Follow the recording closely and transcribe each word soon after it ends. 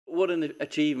what an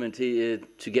achievement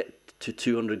to get to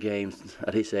 200 games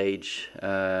at his age.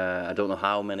 I don't know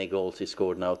how many goals he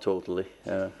scored now totally,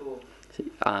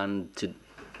 and to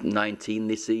 19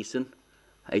 this season.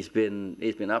 He's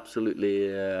been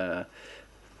absolutely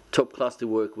top class to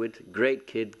work with. Great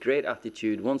kid, great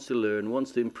attitude, wants to learn,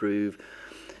 wants to improve,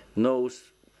 knows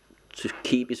to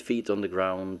keep his feet on the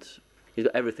ground. He's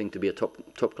got everything to be a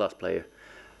top class player.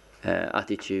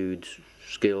 Attitude,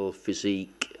 skill,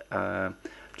 physique.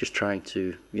 Just trying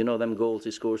to, you know, them goals he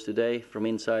scores today from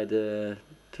inside to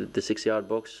the 6-yard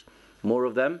box. More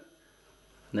of them,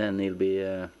 then he'll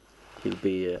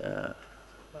be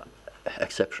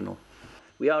exceptional.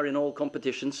 We are in all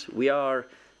competitions. We are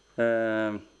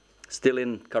still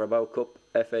in Carabao Cup,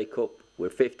 FA Cup. We're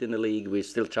 5th in the league. We're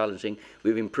still challenging.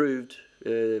 We've improved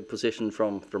position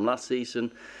from last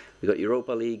season. We got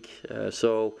Europa League.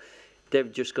 So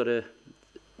they've just got to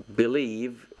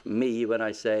believe me when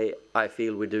I say I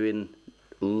feel we're doing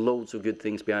loads of good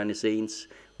things behind the scenes.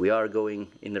 We are going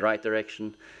in the right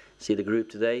direction. See the group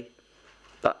today.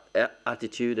 That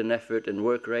attitude and effort and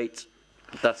work rate,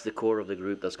 that's the core of the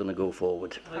group that's going to go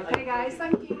forward. Okay guys,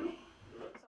 thank you.